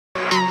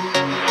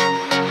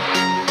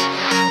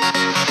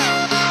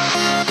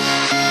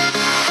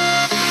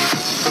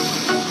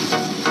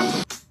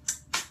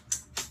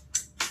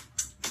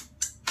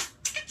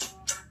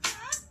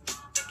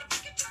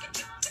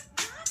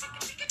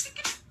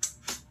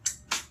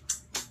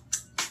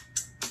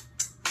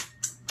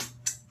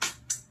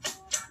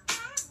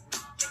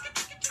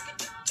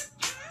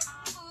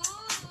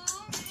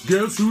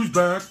Guess who's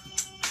back?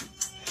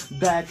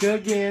 Back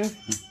again.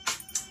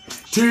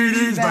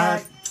 TD's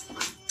back.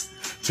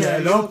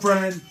 Tell your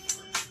friend.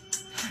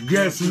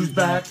 Guess who's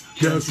back?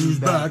 Guess who's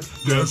back?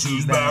 Guess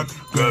who's back?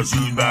 Guess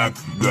who's back?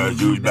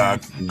 Guess who's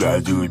back?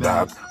 Guess who's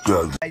back?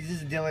 Guys,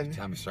 this is Dylan.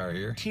 Tommy Star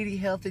here. TD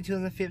Healthy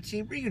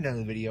 2015, bring you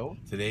another video.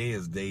 Today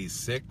is day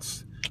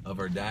 6 of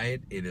our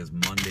diet. It is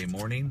Monday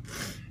morning,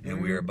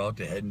 and we are about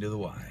to head into the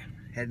Y.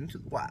 Heading to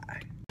the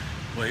Y.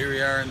 Well, here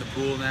we are in the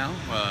pool now.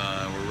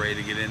 We're ready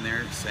to get in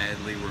there.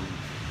 Sadly,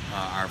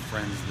 our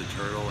friends the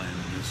Turtle and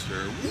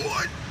Mr.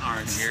 What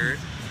aren't here,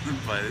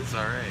 but it's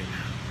all right.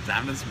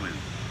 Time to swim.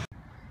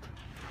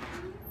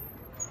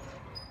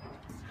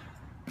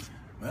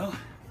 Well,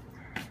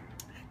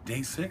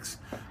 day 6,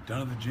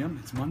 done at the gym.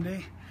 It's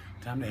Monday.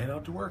 Time to head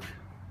out to work.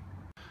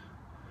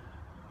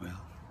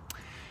 Well,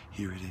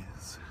 here it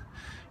is.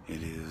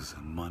 It is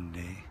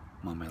Monday.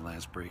 I'm on my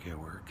last break at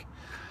work.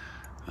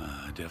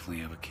 I definitely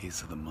have a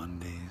case of the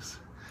Mondays.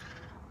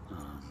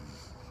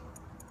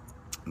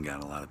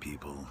 Got a lot of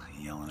people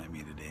yelling at me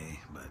today,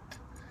 but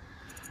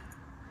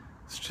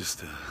it's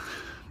just a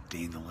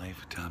day in the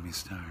life of Tommy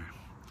Star.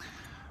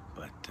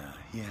 But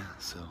yeah,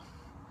 so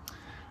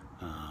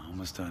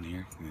almost done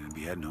here. I'm gonna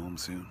be heading home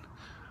soon.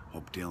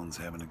 Hope Dylan's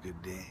having a good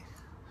day.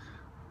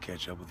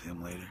 Catch up with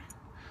him later.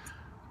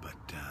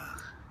 But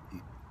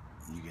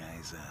you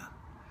guys,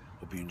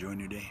 hope you're enjoying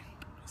your day.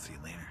 I'll see you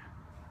later.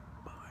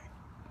 Bye.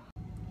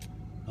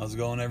 How's it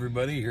going,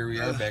 everybody? Here we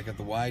are back at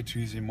the Y,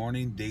 Tuesday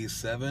morning, day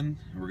 7.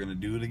 We're gonna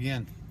do it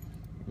again.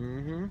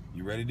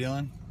 You ready,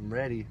 Dylan? I'm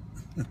ready.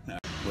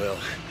 Well,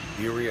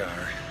 here we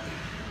are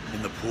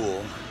in the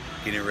pool,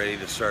 getting ready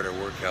to start our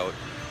workout.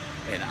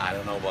 And I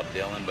don't know about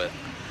Dylan, but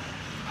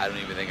I don't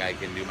even think I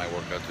can do my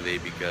workout today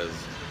because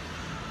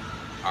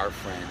our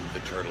friend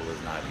the Turtle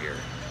is not here.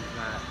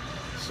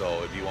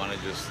 So do you want to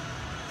just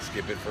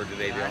skip it for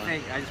today,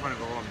 Dylan? I just want to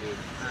go home, dude.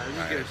 Let's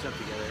just get our stuff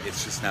together.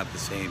 It's just not the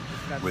same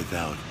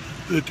without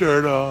the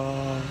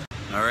Turtle.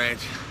 All right,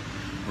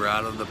 we're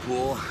out of the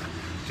pool,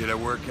 did our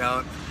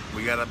workout.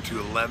 We got up to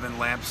 11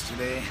 laps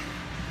today,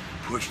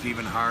 pushed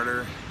even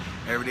harder.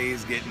 Every day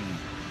is getting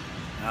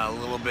a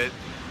little bit,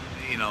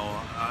 you know,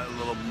 a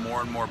little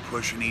more and more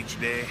pushing each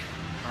day.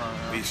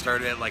 We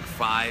started at like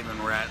 5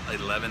 and we're at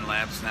 11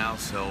 laps now,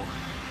 so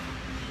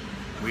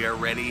we are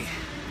ready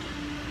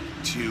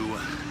to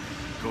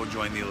go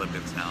join the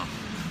Olympics now.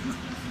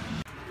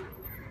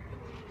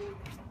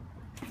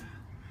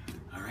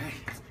 All right,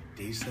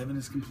 day 7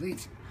 is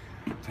complete.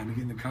 Time to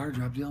get in the car,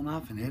 drop Dylan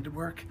off, and head to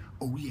work.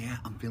 Oh yeah,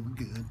 I'm feeling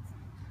good.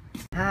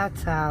 Hi,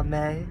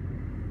 Tommy.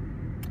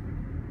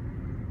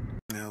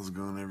 How's it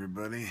going,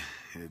 everybody?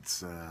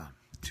 It's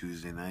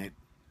Tuesday night.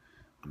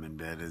 I'm in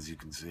bed, as you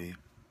can see,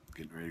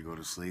 getting ready to go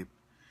to sleep.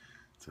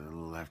 It's a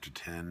little after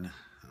 10,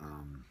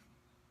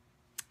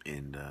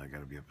 and I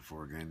gotta be up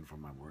before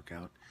my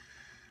workout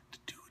to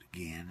do it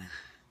again.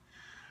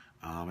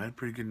 I had a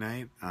pretty good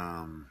night.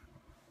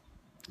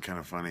 Kind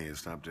of funny, I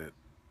stopped at,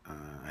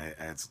 I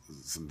had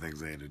some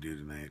things I had to do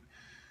tonight,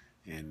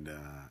 and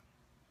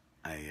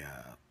I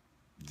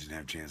didn't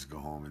have a chance to go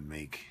home and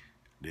make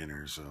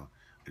dinner, so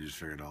I just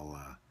figured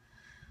I'll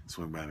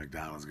swing by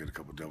McDonald's, get a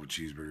couple double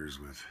cheeseburgers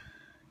with,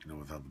 you know,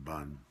 without the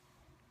bun,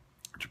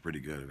 which are pretty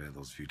good. I've had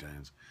those a few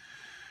times.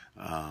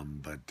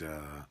 But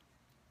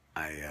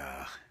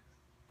I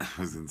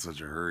was in such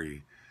a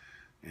hurry,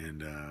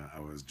 and I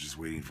was just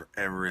waiting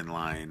forever in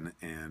line,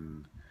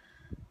 and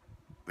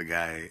the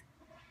guy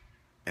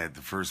at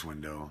the first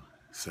window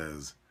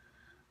says,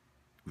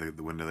 the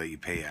window that you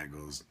pay at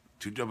goes,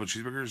 2 double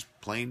cheeseburgers,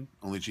 plain,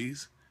 only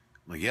cheese?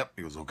 I'm like, yep.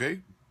 He goes,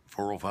 okay,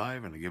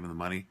 $4.05, and I give him the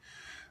money.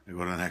 I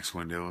go to the next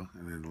window,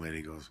 and then the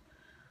lady goes,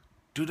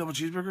 2 double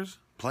cheeseburgers,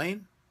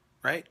 plain,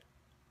 right?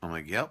 I'm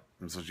like, yep.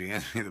 And so she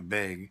hands me the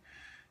bag,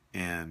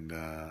 and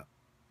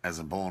as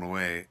I'm pulling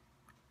away,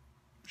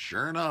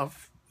 sure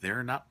enough,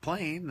 they're not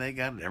plain. They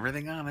got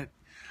everything on it.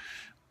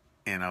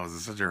 And I was in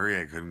such a hurry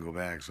I couldn't go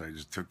back, so I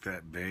just took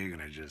that bag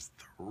and I just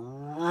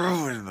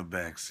threw it in the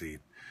back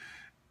seat.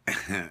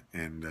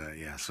 And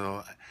yeah,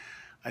 so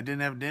I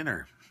didn't have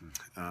dinner.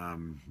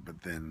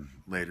 But then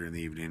later in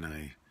the evening,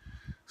 I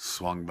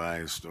swung by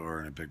a store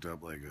and I picked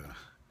up like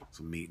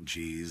some meat and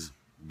cheese,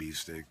 beef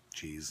stick,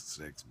 cheese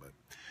sticks,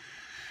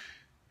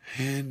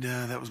 and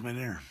that was my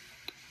dinner.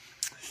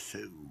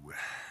 So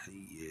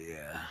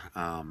yeah.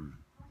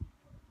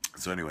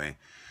 So anyway,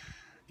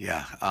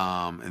 yeah.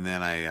 And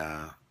then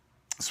I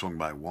swung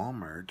by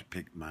Walmart to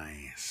pick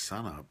my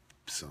son up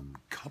some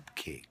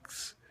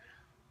cupcakes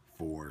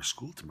for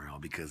school tomorrow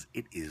because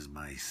it is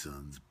my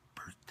son's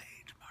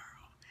birthday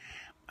tomorrow.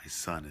 My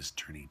son is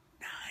turning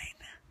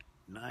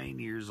 9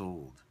 years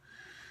old.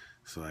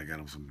 So I got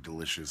him some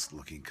delicious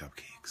looking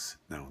cupcakes.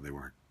 No, they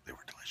weren't. They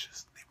were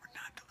delicious. They were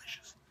not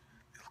delicious.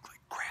 They look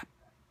like crap.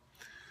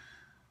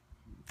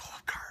 Full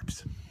of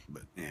carbs.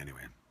 But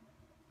anyway.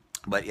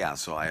 But yeah,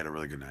 so I had a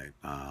really good night.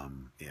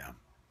 Yeah.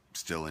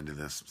 Still into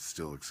this.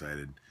 Still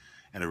excited.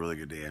 Had a really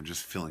good day. I'm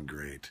just feeling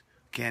great.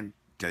 Can't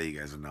tell you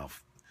guys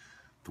enough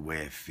the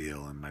way I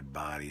feel in my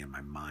body and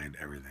my mind,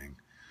 everything.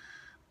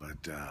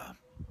 But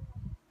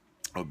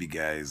Hope you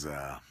guys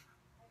are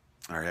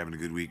having a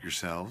good week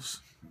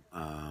yourselves.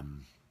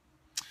 I'm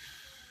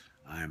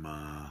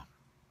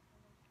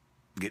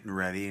getting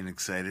ready and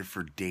excited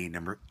for day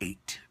number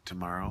 8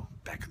 tomorrow.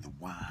 Back at the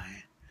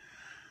Y.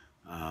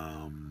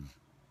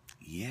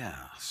 Yeah,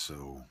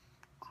 so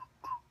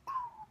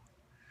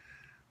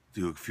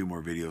do a few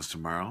more videos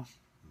tomorrow.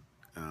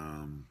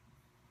 I'm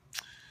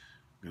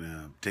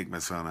gonna take my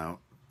son out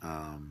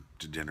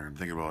to dinner. I'm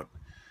thinking about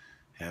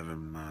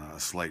having a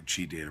slight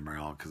cheat day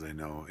tomorrow because I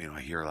know,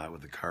 I hear a lot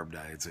with the carb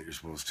diets that you're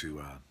supposed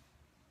to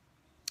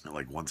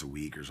like once a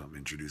week or something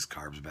introduce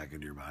carbs back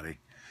into your body.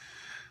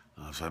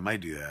 So I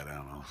might do that. I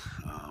don't know.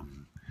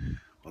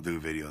 I'll do a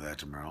video of that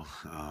tomorrow.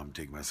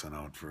 Take my son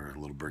out for a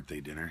little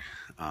birthday dinner.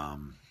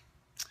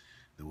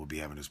 Then we'll be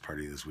having his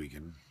party this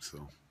weekend.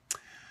 So,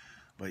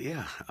 but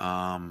yeah,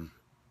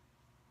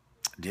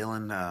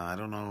 Dylan, I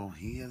don't know.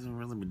 He hasn't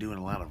really been doing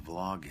a lot of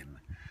vlogging.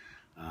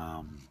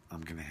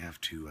 I'm gonna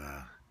have to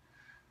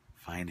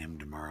find him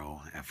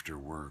tomorrow after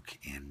work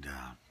and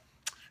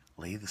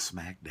lay the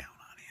smack down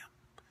on him.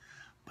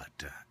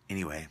 But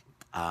anyway,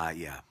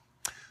 yeah.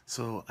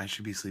 So I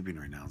should be sleeping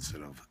right now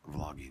instead of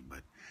vlogging,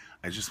 but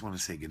I just want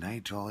to say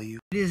goodnight to all of you.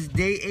 It is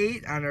day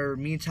 8 on our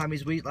me and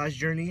Tommy's weight loss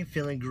journey.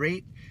 Feeling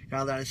great.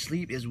 Got a lot of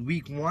sleep. Is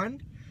week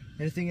 1.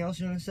 Anything else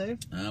you want to say?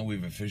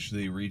 We've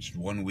officially reached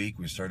 1 week.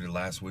 We started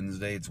last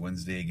Wednesday. It's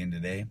Wednesday again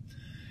today.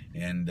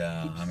 And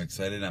I'm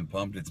excited. I'm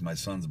pumped. It's my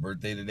son's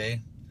birthday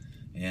today.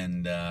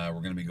 And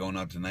we're going to be going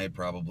out tonight,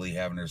 probably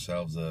having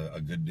ourselves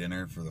a good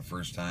dinner for the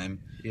first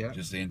time. Yeah.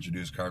 Just to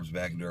introduce carbs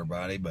back into our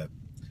body. But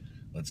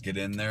let's get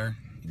in there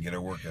and get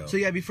our workout. So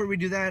yeah, before we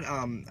do that,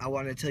 I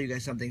want to tell you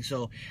guys something.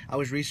 So I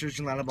was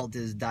researching a lot about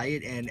this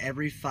diet, and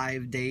every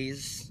 5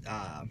 days,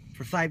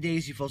 for 5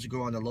 days, you're supposed to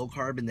go on the low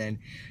carb, and then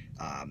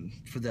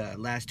for the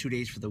last 2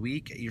 days for the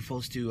week, you're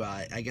supposed to,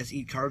 I guess,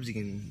 eat carbs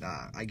again.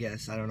 I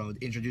guess, I don't know,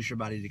 introduce your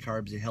body to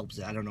carbs. It helps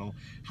it. I don't know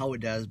how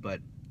it does,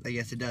 but I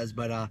guess it does.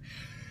 But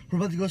we're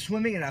about to go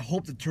swimming, and I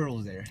hope the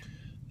turtle's there.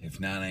 If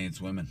not, I ain't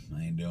swimming.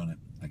 I ain't doing it.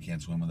 I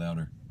can't swim without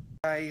her.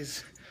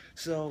 Guys,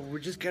 so we're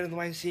just getting the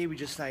YMCA. We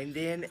just signed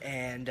in,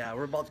 and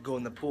we're about to go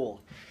in the pool.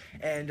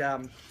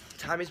 And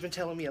Tommy's been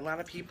telling me a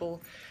lot of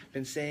people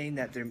been saying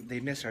that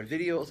they miss our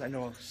videos. I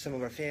know some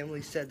of our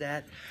family said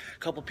that. A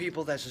couple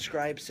people that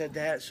subscribe said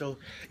that. So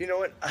you know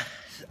what?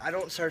 I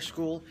don't start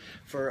school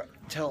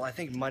till I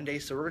think Monday.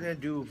 So we're gonna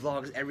do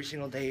vlogs every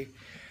single day.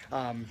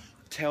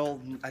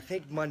 Till I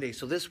think Monday.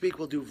 So this week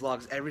we'll do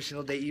vlogs every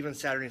single day, even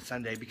Saturday and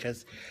Sunday,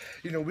 because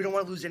we don't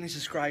want to lose any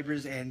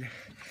subscribers, and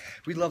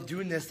we love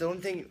doing this. The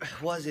only thing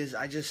is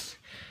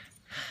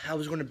I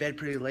was going to bed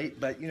pretty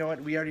late, but you know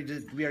what, we already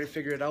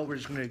figured it out. We're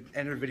just going to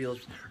end our videos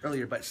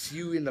earlier, but see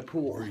you in the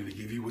pool. We're gonna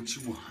give you what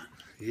you want.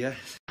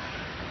 Yes.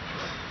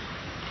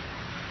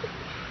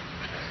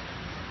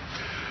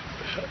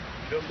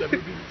 It'll never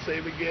be the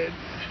same again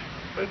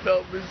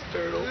without Miss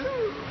Turtle.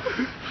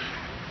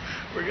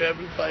 We're gonna have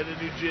to find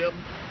a new gym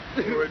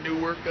or a new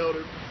workout,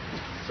 or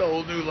it's a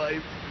whole new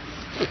life.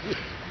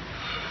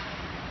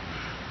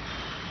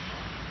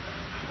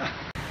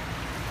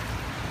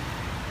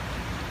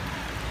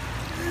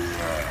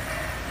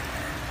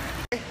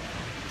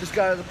 Just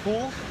got out of the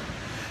pool.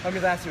 How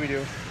many laps did we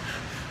do?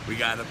 We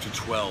got up to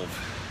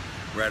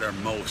 12. We're at our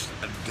most,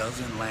 a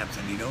dozen laps.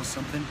 And you know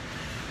something?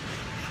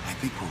 I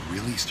think we're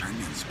really starting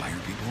to inspire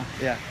people.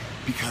 Yeah.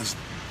 Because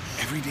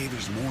every day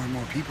there's more and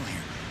more people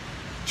here.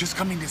 Just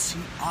coming to see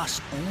us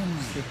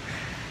only.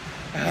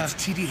 It's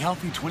TD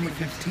Healthy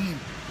 2015.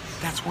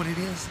 That's what it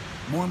is.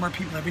 More and more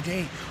people every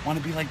day want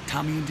to be like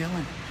Tommy and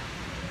Dylan.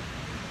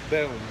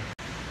 Boom.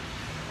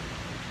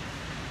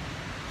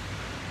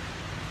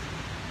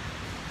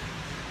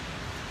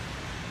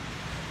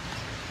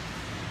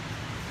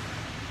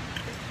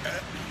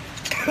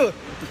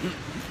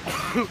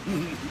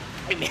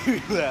 I knew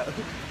that.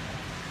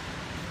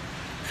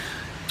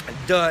 I'm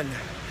done.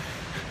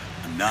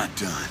 I'm not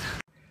done.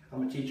 I'm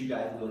gonna teach you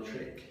guys a little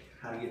trick,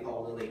 how to get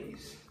all the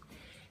ladies.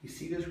 You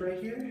see this right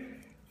here?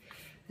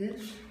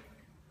 This?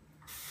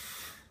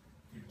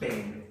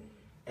 Bang.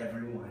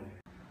 Everyone.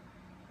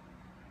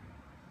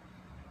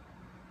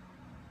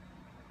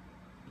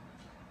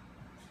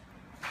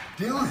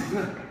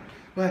 Dylan,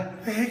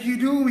 What? the heck you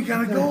doing? We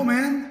gotta go,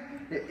 man.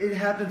 It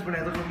happens when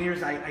I look in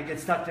mirrors. I get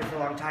stuck there for a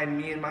long time.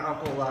 Me and my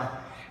uncle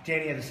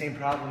Danny have the same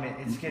problem.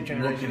 It's skip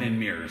generation. Looking in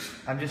mirrors.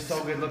 I'm just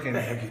so good looking.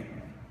 The heck you...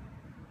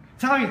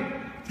 Tommy!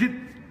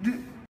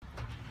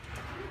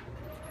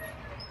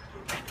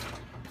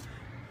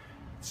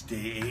 It's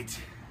day 8.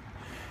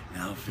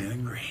 Now I'm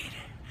feeling great.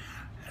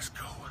 Let's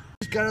go.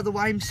 Just got out of the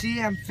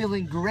YMCA. I'm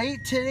feeling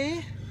great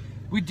today.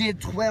 We did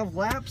 12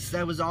 laps.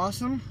 That was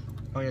awesome.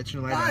 Oh yeah,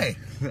 turn the light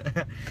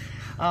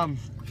on.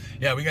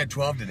 Yeah, we got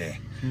 12 today.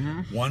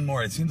 One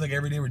more. It seems like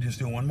every day we're just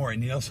doing one more.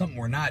 And you know something?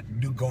 We're not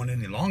going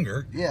any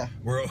longer. Yeah.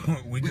 We're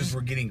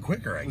getting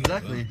quicker, I guess.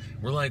 Exactly.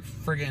 We're like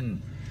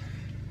friggin'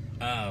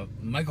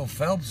 Michael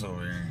Phelps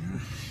over here.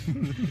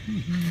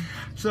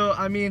 So,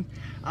 I mean,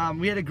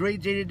 we had a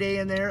great day today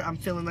in there. I'm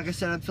feeling, like I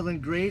said, I'm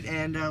feeling great.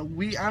 And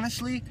we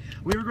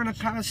were going to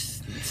kind of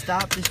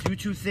stop this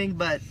YouTube thing,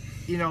 but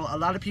you know, a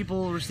lot of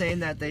people were saying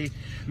that they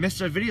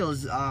missed our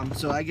videos.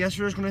 So I guess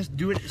we're just gonna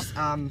do it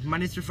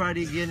Monday through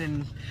Friday again,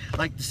 and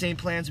like the same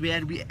plans we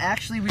had. We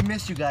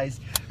missed you guys.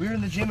 We were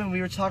in the gym and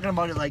we were talking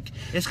about it. Like,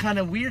 it's kind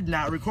of weird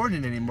not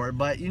recording anymore,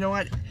 but you know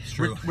what? It's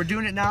true. We're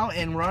doing it now,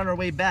 and we're on our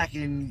way back.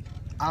 And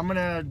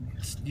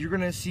you're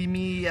gonna see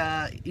me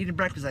eating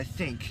breakfast, I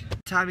think.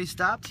 Tommy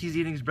stopped. He's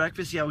eating his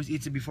breakfast. He always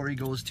eats it before he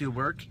goes to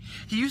work.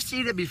 He used to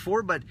eat it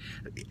before, but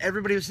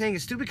everybody was saying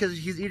it's stupid because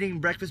he's eating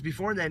breakfast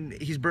before, and then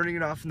he's burning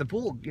it off in the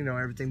pool, you know,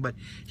 everything. But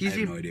I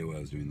had no idea why I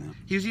was doing that.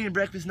 He was eating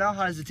breakfast now.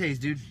 How does it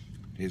taste, dude?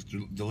 It's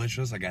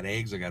delicious. I got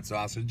eggs. I got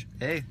sausage.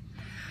 Hey.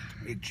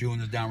 Chewing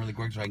this down really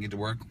quick so I can get to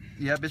work.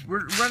 Yep,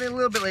 we're running a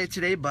little bit late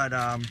today, but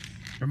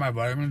For my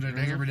vitamins I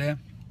take every day.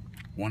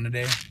 One a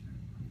day.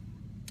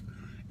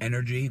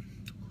 Energy.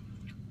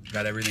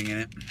 Got everything in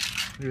it.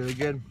 Really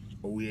good.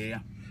 Oh yeah.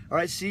 All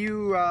right, see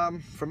you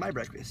for my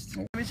breakfast.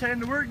 Let me heading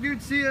to work,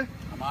 dude. See ya.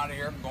 I'm out of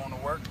here. I'm going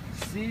to work.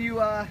 See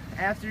you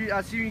after.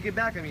 See you when you get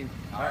back. I mean.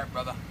 All right,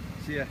 brother.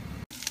 See ya.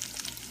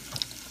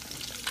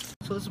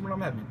 So this is what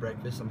I'm having for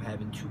breakfast. I'm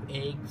having 2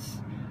 eggs,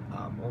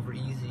 over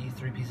easy,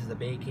 3 pieces of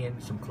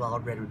bacon, some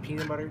cloud bread with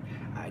peanut butter.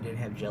 I didn't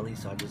have jelly,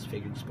 so I just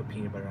figured just put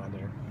peanut butter on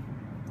there.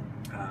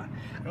 I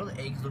know the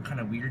eggs look kind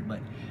of weird,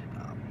 but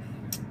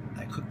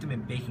I cooked them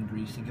in bacon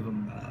grease to give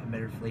them a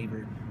better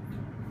flavor.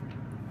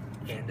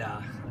 And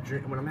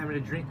what I'm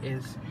having to drink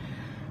is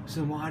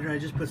some water. I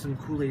just put some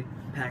Kool-Aid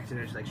packs in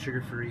there. It's like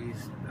sugar-free,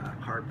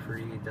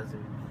 carb-free.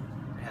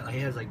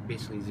 It has like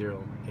basically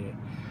 0 in it.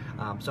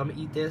 So I'm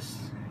gonna eat this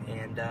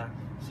and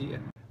see ya.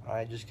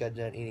 I just got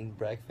done eating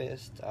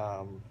breakfast.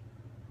 I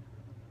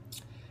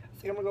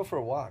think I'm gonna go for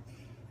a walk.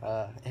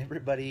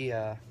 Everybody,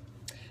 I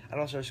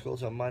don't start school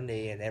till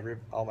Monday, and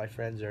all my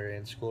friends are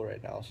in school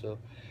right now, so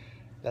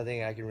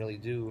nothing I can really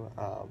do.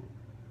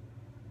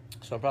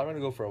 So I'm probably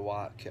gonna go for a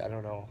walk. I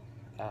don't know.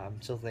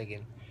 I'm still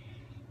thinking.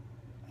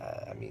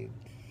 I mean,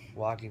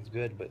 walking's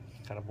good, but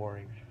kind of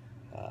boring.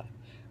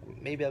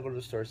 Maybe I'll go to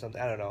the store or something.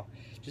 I don't know.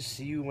 Just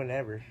see you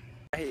whenever.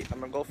 Hey, I'm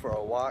gonna go for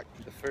a walk,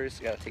 but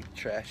first I gotta take the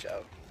trash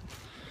out.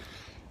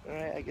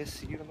 Alright, I guess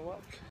see you on the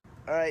walk.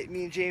 Alright,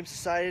 me and James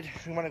decided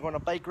we want to go on a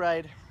bike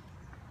ride.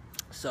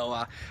 So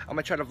I'm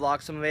gonna try to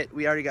vlog some of it.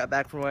 We already got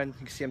back from one.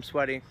 You can see I'm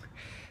sweating.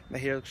 My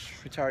hair looks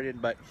retarded,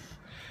 but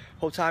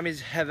hope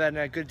Tommy's having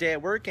a good day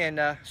at work, and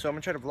so I'm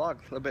gonna try to vlog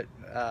a little bit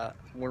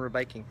when we're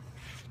biking.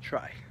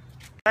 Try.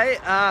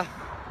 Alright,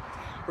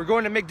 we're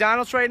going to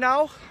McDonald's right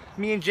now.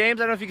 Me and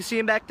James, I don't know if you can see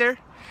him back there.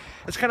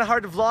 It's kind of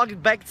hard to vlog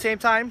and bike at the same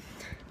time,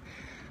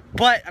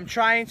 but I'm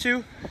trying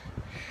to.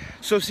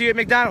 So see you at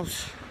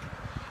McDonald's.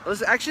 I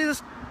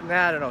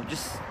don't know.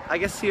 I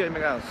guess see you at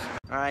McDonald's.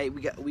 All right,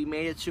 we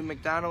made it to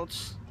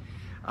McDonald's.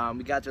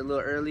 We got there a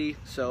little early,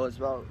 so it's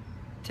about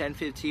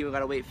 10:15. We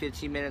gotta wait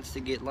 15 minutes to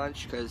get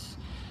lunch because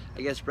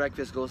I guess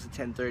breakfast goes to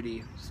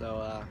 10:30.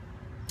 So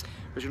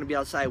we're just gonna be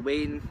outside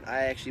waiting.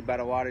 I actually bought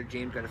a water.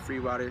 James got a free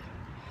water.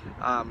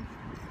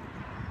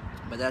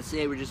 But that's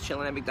it. We're just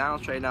chilling at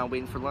McDonald's right now,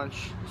 waiting for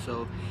lunch.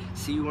 So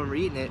see you when we're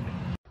eating it.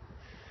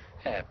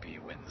 Happy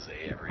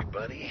Wednesday,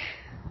 everybody.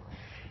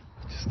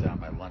 Just on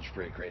my lunch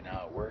break right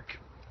now at work.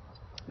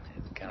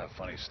 It's kind of a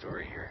funny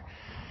story here.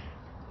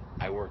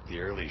 I work the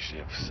early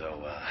shift,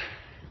 so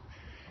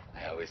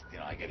I always,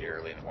 I get here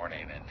early in the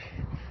morning,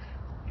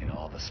 and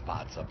all the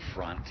spots up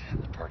front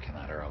in the parking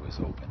lot are always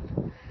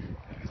open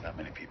because not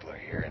many people are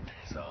here, and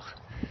so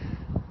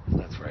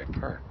that's where I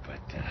park.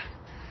 But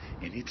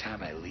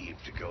anytime I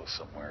leave to go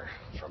somewhere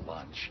for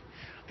lunch,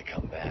 I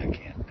come back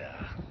and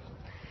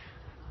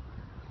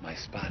my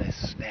spot is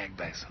snagged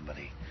by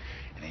somebody,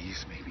 and it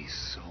used to make me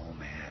so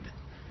mad.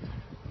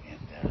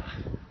 And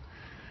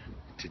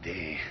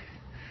today,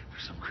 for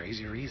some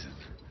crazy reason,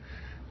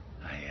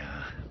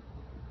 I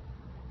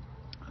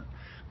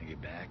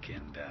get back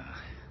and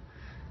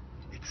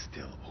it's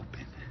still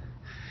open.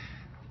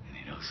 And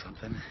you know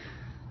something?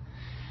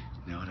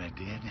 You know what I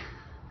did?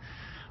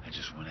 I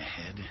just went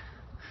ahead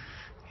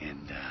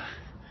and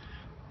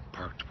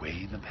parked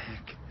way in the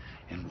back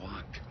and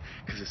walked,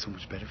 because it's so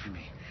much better for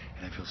me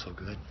and I feel so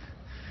good,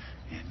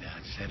 and I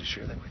just had to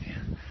share that with you.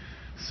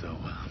 So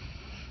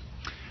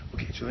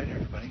we'll catch you later,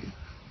 everybody.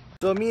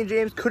 So me and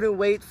James couldn't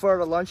wait for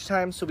the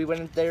lunchtime, so we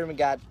went in there and we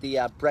got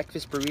the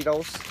breakfast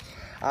burritos.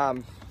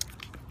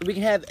 We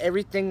can have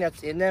everything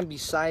that's in them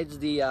besides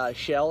the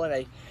shell,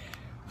 and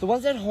the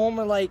ones at home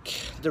are like,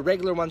 the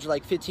regular ones are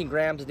like 15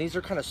 grams, and these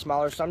are kind of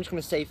smaller, so I'm just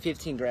gonna say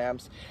 15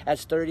 grams.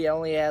 That's 30. I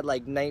only had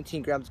like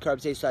 19 grams of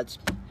carbs today, so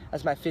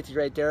that's my 50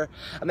 right there.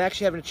 I'm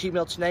actually having a cheat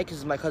meal tonight because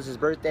it's my cousin's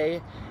birthday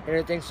and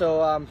everything,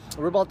 so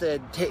we're about to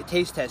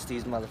taste test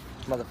these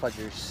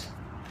motherfuckers.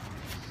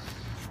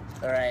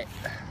 Alright.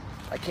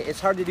 It's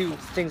hard to do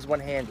things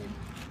one-handed.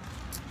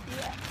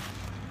 Yeah.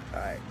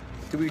 Alright.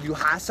 Do we do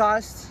hot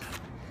sauce?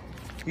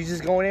 You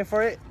just going in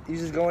for it? You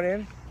just going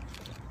in?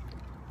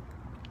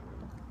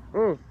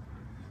 Oh.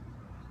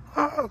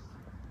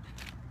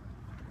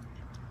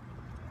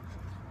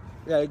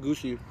 Yeah, they're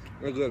goosey.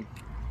 They're good.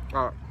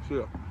 Alright, see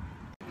ya.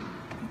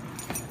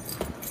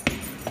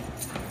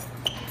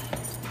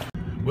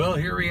 Well,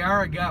 here we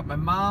are. I got my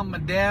mom, my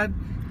dad.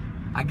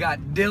 I got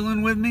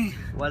Dylan with me.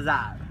 What's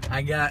up?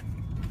 I got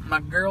my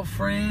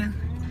girlfriend,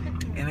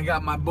 and I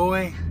got my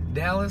boy,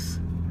 Dallas.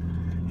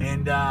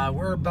 And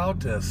we're about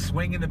to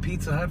swing into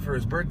Pizza Hut for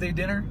his birthday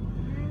dinner.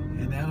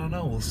 And I don't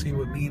know, we'll see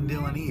what me and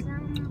Dylan eat.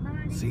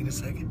 See you in a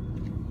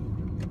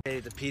second. Hey,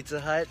 the Pizza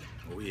Hut.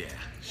 Oh yeah,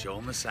 show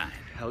him the sign.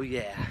 Oh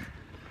yeah.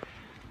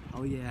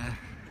 Oh yeah.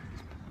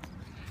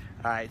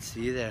 All right,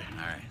 see you there.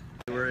 All right.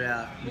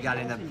 We got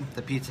into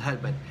the Pizza Hut,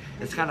 but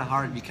it's kind of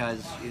hard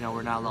because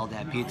we're not allowed to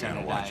have pizza on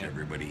Gotta a watch diet.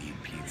 everybody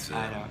eat pizza,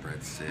 I know.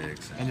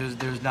 breadsticks, And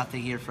there's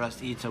nothing here for us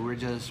to eat, so we're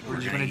just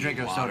gonna drink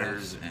our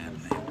waters sodas.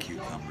 and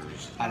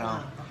cucumbers. I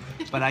know,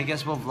 but I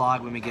guess we'll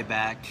vlog when we get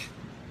back.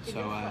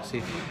 So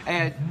see.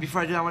 Hey,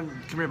 before I do that one,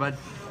 come here, bud.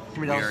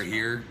 Come We here, are Dallas.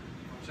 here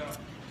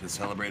to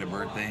celebrate a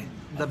birthday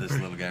The of this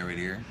little guy right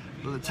here.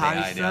 The Say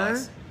Tommy hi, son.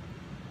 Dallas.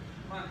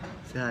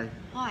 Say hi.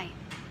 Hi.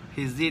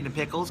 He's eating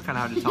pickles, kind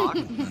of hard to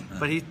talk.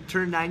 But he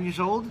turned 9 years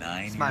old.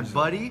 9 It's my years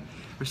buddy.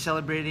 We're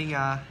celebrating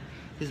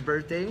his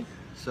birthday.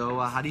 So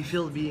how do you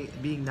feel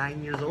being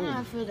 9 years old?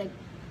 I feel like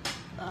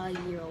a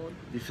year old.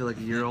 Do you feel like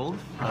a year old?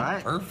 All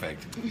right.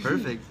 Perfect.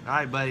 Perfect. All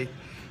right, buddy.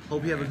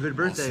 Hope you have a good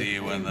birthday. We'll see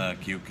you when the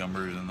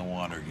cucumbers and the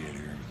water get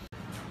here.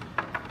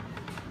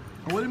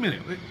 Oh, wait a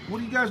minute.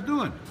 What are you guys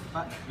doing?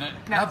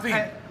 Nothing.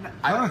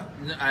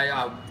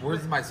 Huh?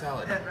 Where's my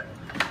salad?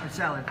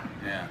 Salad.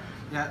 Yeah.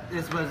 Yeah,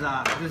 this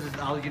is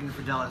all getting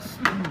for Dallas.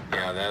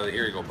 Yeah,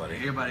 here you go, buddy.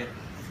 Here, buddy.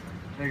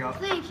 There you go.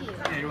 Thank you.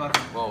 Yeah, you're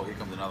welcome. Whoa, here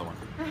comes another one.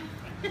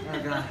 There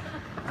you go. All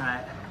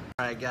right.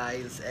 All right,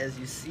 guys. As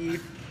you see,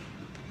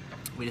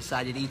 we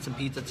decided to eat some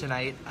pizza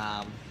tonight.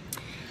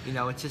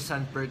 It's his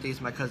son's birthday.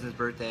 It's my cousin's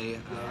birthday.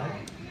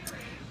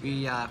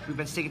 We've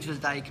been sticking to his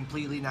diet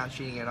completely, not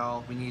cheating at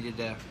all. We needed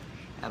to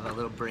have a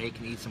little break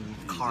and eat some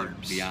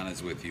carbs. To be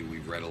honest with you,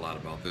 we've read a lot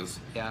about this.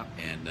 Yeah.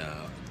 And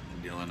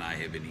Dylan and I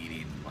have been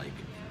eating like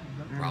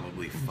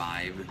probably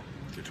 5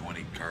 to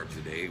 20 carbs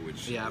a day,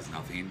 which Yeah. is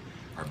nothing.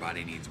 Our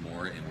body needs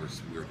more, and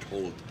we're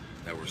told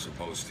that we're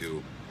supposed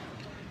to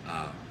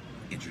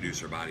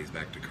introduce our bodies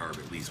back to carb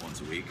at least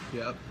once a week.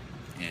 Yep.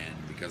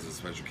 And because it's a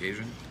special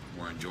occasion,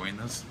 we're enjoying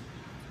this.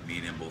 Me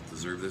and him both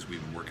deserve this.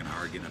 We've been working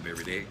hard, getting up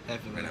every day.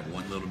 Definitely. We're gonna have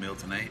one little meal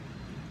tonight.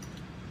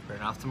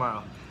 Burn off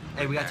tomorrow.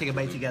 Hey, we gotta take a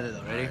bite together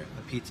though. Ready? All right.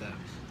 A pizza.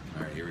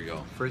 All right, here we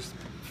go. First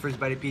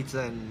bite of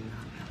pizza in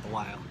a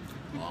while.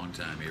 Long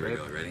time. Here we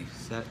go. Ready?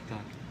 Set,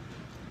 done.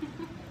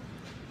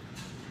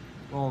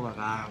 Oh my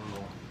God.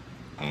 Oh,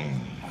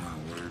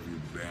 where have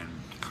you been?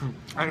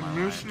 I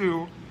miss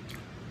you.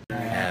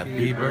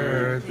 Happy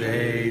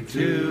birthday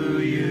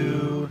to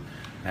you.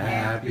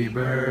 Happy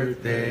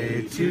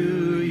birthday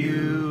to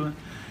you.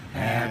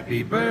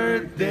 Happy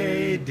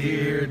birthday,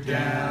 dear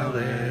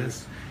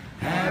Dallas.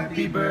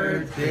 Happy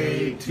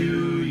birthday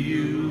to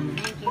you.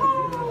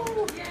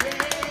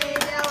 Yay,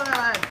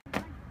 Dallas!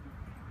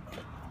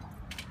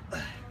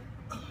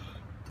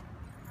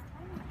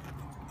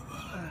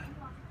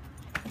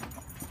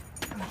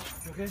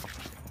 Okay.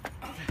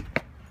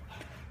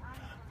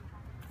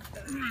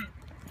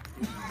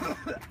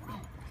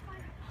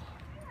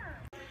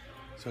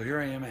 So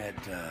here I am at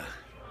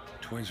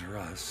Toys R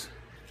Us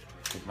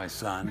with my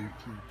son.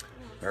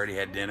 I already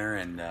had dinner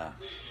and I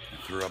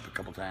threw up a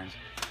couple times.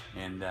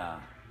 And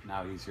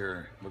now he's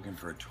here looking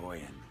for a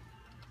toy and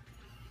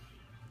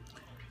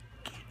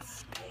can't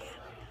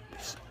stand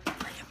this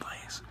freaking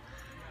place.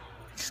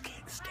 I just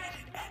can't stand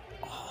it at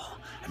all.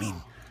 I mean,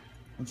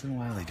 once in a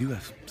while they do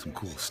have some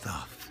cool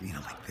stuff,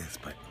 like this,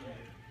 but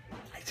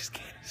I just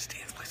can't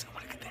stand this place. I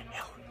want to get the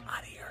hell out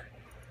of here.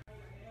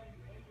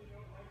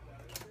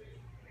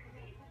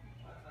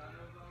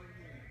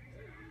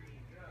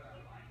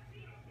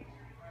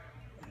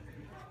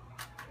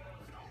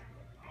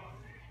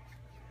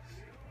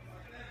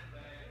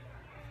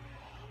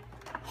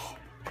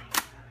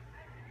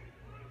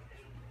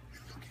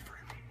 Looking for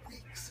him for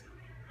weeks.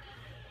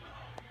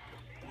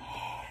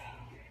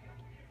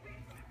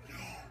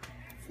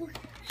 Oh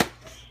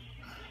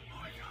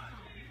my God.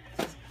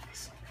 This is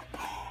awesome.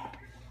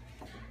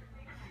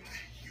 The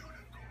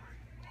unicorn.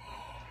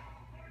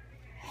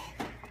 Oh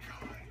my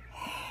God.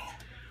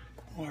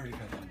 Oh, I already got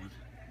that one.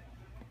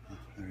 Oh,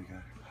 there we go.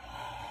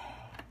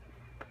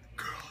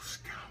 Girl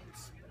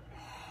Scouts.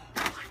 Oh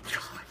my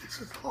God, this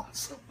is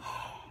awesome.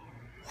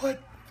 What?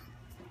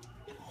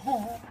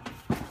 Oh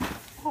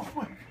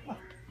my God.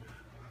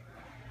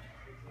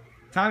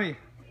 Tommy,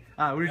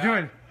 what are you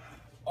doing?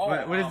 Oh,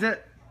 What is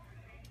it?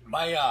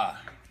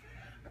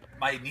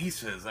 My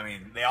nieces,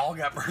 they all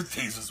got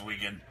birthdays this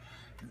weekend.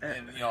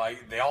 And,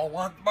 they all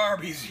want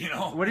Barbies,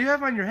 What do you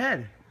have on your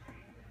head?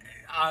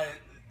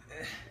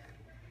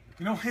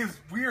 It's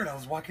weird. I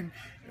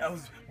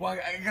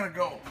gotta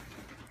go.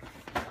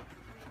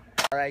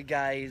 All right,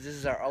 guys, this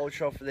is our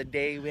outro for the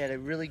day. We had a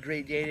really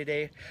great day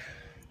today.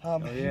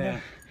 Yeah.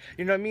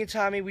 You know, me and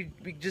Tommy, we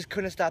just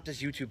couldn't stop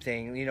this YouTube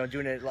thing. You know,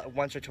 doing it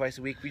once or twice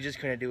a week, we just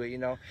couldn't do it. You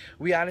know,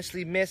 we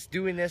honestly missed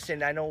doing this,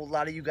 and I know a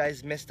lot of you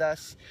guys missed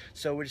us.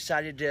 So we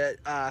decided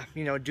to,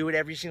 you know, do it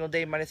every single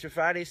day, Monday through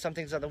Friday. Some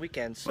things on the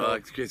weekends. So. Well,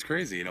 it's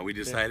crazy. You know, we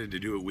decided to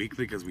do it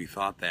weekly because we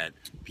thought that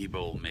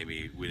people,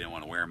 maybe we didn't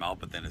want to wear them out,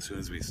 but then as soon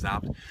as we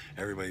stopped,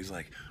 everybody's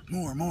like,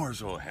 more.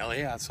 So hell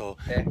yeah. So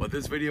what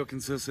this video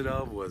consisted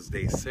of was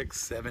day 6,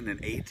 7, and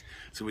 8.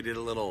 So we did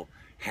a little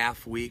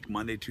half week,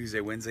 Monday, Tuesday,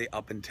 Wednesday,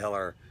 up until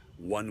our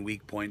 1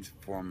 week point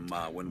from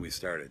when we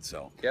started.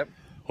 So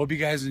hope you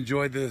guys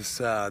enjoyed this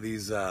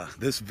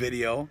this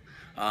video.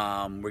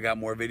 We got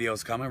more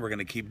videos coming. We're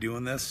gonna keep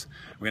doing this.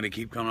 We're gonna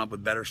keep coming up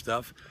with better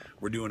stuff.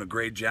 We're doing a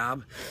great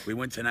job. We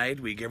went tonight.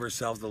 We gave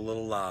ourselves a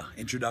little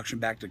introduction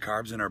back to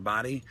carbs in our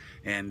body,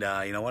 and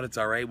you know what? It's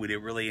all right. We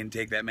didn't really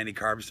intake that many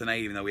carbs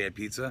tonight, even though we had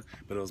pizza.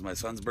 But it was my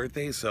son's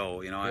birthday,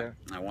 so you know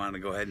I wanted to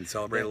go ahead and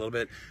celebrate a little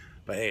bit.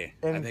 But hey,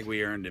 I think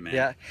we earned it, man.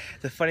 Yeah,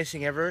 the funniest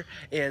thing ever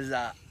is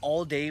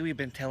all day we've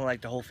been telling like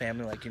the whole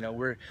family, like, you know,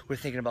 we're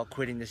thinking about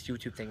quitting this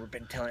YouTube thing. We've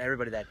been telling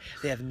everybody that.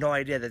 They have no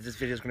idea that this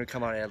video is going to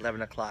come out at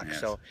 11 o'clock.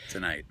 Yes, so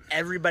tonight.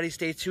 Everybody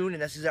stay tuned,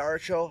 and this is our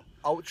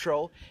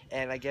outro,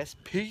 and I guess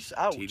peace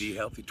out. TD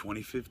Healthy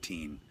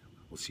 2015.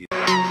 We'll see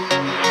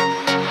you.